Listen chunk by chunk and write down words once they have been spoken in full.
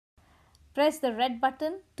Press the red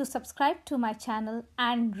button to subscribe to my channel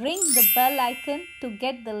and ring the bell icon to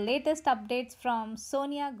get the latest updates from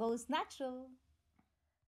Sonia Goes Natural.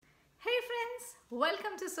 Hey friends,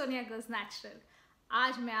 welcome to Sonia Goes Natural.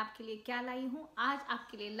 आज मैं आपके लिए क्या लाई हूँ? आज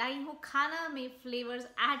आपके लिए लाई हूँ खाना में फ्लेवर्स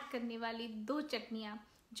ऐड करने वाली दो चटनियाँ,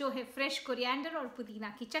 जो है फ्रेश कोरिएंडर और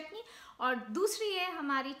पुदीना की चटनी, और दूसरी है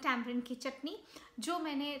हमारी टैमरिंड की चटनी, जो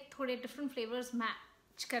मैंने थोड़े डिफरेंट फ्लेवर्स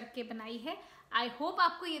मैच करके बनाई है. आई होप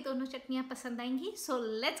आपको ये दोनों चटनियाँ पसंद आएंगी. So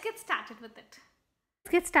let's get started with it.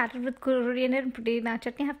 Let's get started with coriander and pudina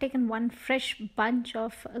chutney. I have taken one fresh bunch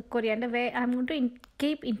of coriander where I'm going to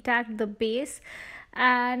keep intact the base,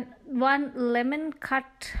 and one lemon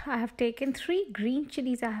cut I have taken. 3 green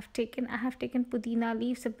chilies I have taken. I have taken pudina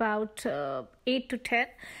leaves about 8 to 10,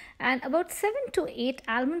 and about 7 to 8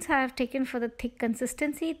 almonds I have taken for the thick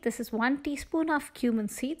consistency. This is 1 teaspoon of cumin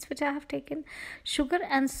seeds which I have taken. Sugar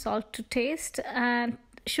and salt to taste, and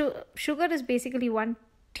sugar is basically 1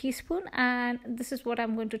 teaspoon, and this is what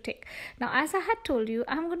I'm going to take. Now, as I had told you,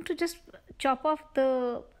 I'm going to just chop off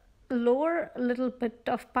the lower little bit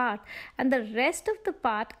of part, and the rest of the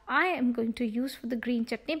part I am going to use for the green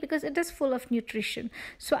chutney because it is full of nutrition,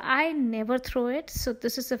 so I never throw it. So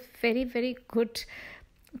this is a very good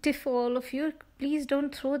tip for all of you. Please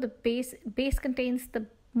don't throw the base contains the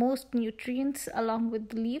most nutrients along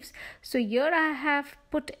with the leaves. So here I have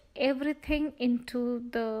put everything into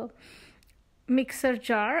the mixer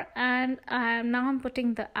jar, and now I'm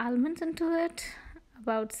putting the almonds into it,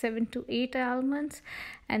 about 7 to 8 almonds,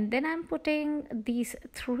 and then I'm putting these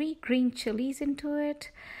 3 green chilies into it,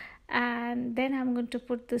 and then I'm going to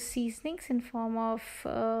put the seasonings in form of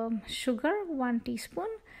sugar, 1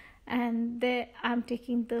 teaspoon, and then I'm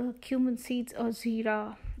taking the cumin seeds or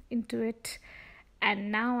zira into it, and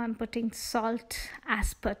now I'm putting salt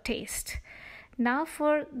as per taste. Now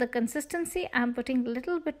for the consistency, I'm putting a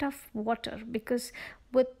little bit of water, because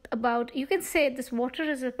with about, you can say this water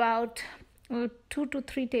is about 2 to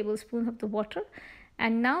 3 tablespoons of the water.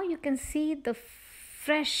 And now you can see the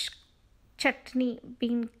fresh chutney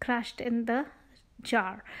being crushed in the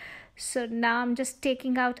jar. So now I'm just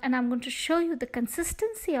taking out, and I'm going to show you the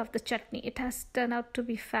consistency of the chutney. It has turned out to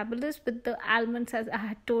be fabulous with the almonds, as I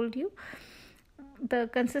had told you.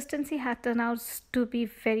 The consistency has turned out to be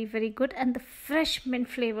very good, and the fresh mint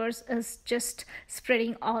flavors is just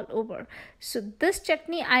spreading all over. So this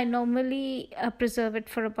chutney, I normally preserve it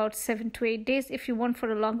for about 7 to 8 days. If you want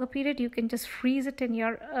for a longer period, you can just freeze it in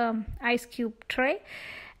your ice cube tray.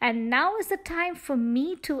 And now is the time for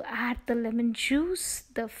me to add the lemon juice,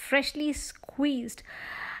 the freshly squeezed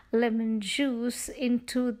lemon juice,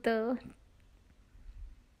 into the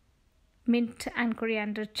mint and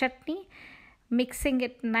coriander chutney, mixing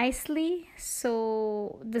it nicely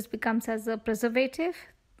so this becomes as a preservative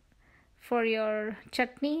for your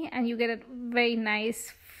chutney, and you get a very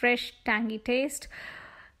nice fresh tangy taste.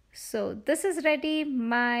 So this is ready,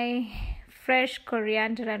 my fresh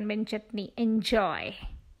coriander and mint chutney. Enjoy.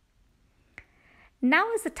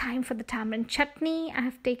 Now is the time for the tamarind chutney. I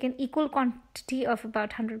have taken equal quantity of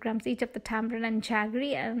about 100 grams each of the tamarind and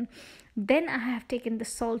jaggery, and then I have taken the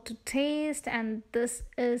salt to taste, and this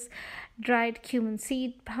is dried cumin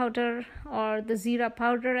seed powder, or the zira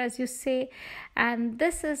powder as you say, and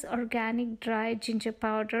this is organic dried ginger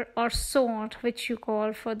powder or salt, which you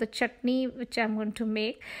call, for the chutney which I'm going to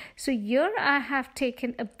make. So here I have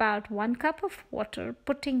taken about 1 cup of water,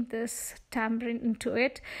 putting this tamarind into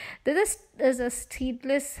it. This is a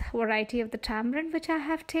seedless variety of the tamarind which I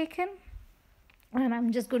have taken, and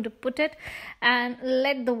I'm just going to put it and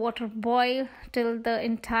let the water boil till the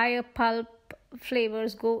entire pulp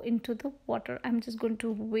flavors go into the water. I'm just going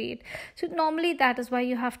to wait. So normally that is why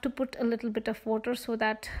you have to put a little bit of water, so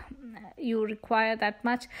that you require that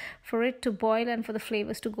much for it to boil and for the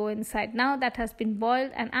flavors to go inside. Now that has been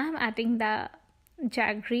boiled, and I'm adding the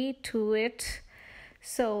jaggery to it.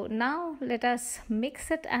 So now let us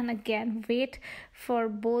mix it, and again wait for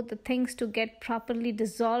both the things to get properly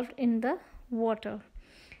dissolved in the water.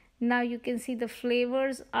 Now you can see the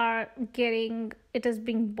flavors are getting, it is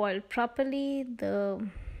being boiled properly. The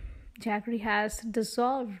jaggery has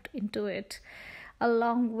dissolved into it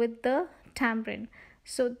along with the tamarind.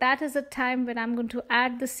 So that is the time when I'm going to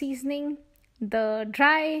add the seasoning, the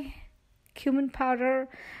dry cumin powder,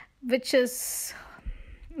 which is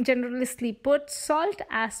generously put, salt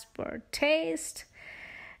as per taste,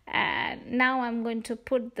 and now I'm going to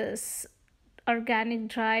put this organic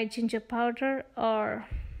dry ginger powder, or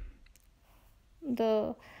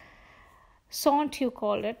the saunt you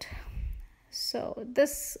call it. So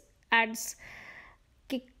this adds,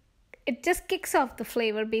 it just kicks off the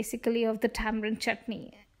flavor basically of the tamarind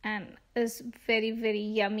chutney, and is very, very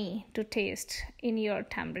yummy to taste in your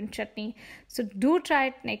tamarind chutney. So do try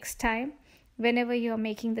it next time whenever you're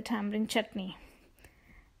making the tamarind chutney.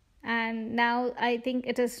 And now I think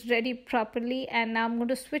it is ready properly, and now I'm going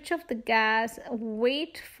to switch off the gas,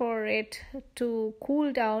 wait for it to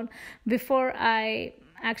cool down before I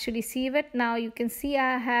actually sieve it. Now you can see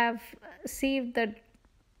I have sieved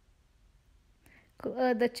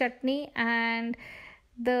the chutney, and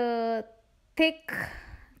the thick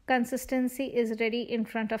consistency is ready in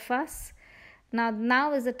front of us.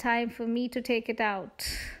 Now is the time for me to take it out,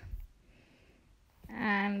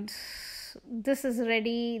 and this is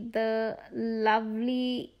ready, the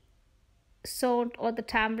lovely salt or the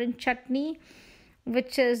tamarind chutney,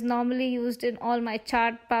 which is normally used in all my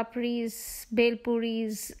chaat, paparis, bel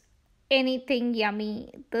puris, anything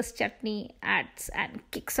yummy. This chutney adds and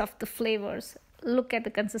kicks off the flavors. Look at the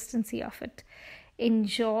consistency of it.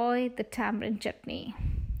 Enjoy the tamarind chutney.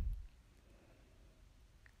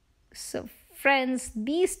 So friends,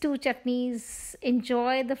 these two chutneys,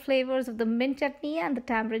 enjoy the flavors of the mint chutney and the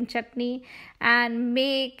tamarind chutney and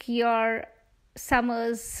make your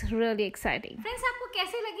summers really exciting. Friends, आपको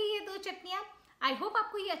कैसे लगी ये दो चटनियाँ? I hope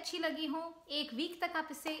आपको ये अच्छी लगी हो. एक वीक तक आप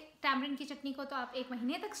इसे टैमरिंड की चटनी को तो आप एक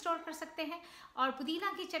महीने तक स्टोर कर सकते हैं, और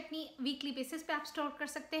पुदीना की चटनी वीकली बेसिस पे आप स्टोर कर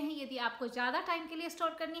सकते हैं. यदि आपको ज़्यादा टाइम के लिए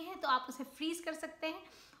स्टोर करनी है तो आप उसे फ्रीज कर सकते हैं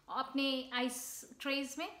अपने आइस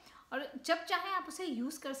ट्रेज में, और जब चाहें आप उसे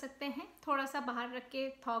यूज़ कर सकते हैं थोड़ा सा बाहर रख के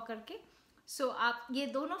थॉ करके. सो आप ये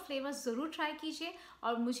दोनों फ्लेवर्स ज़रूर ट्राई कीजिए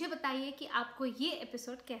और मुझे बताइए कि आपको ये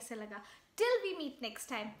एपिसोड कैसे लगा. Till we meet next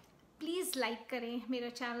time, please like करें मेरे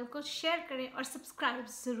चैनल को, शेयर करें और सब्सक्राइब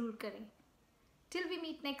ज़रूर करें. Till we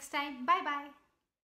meet next time, bye bye.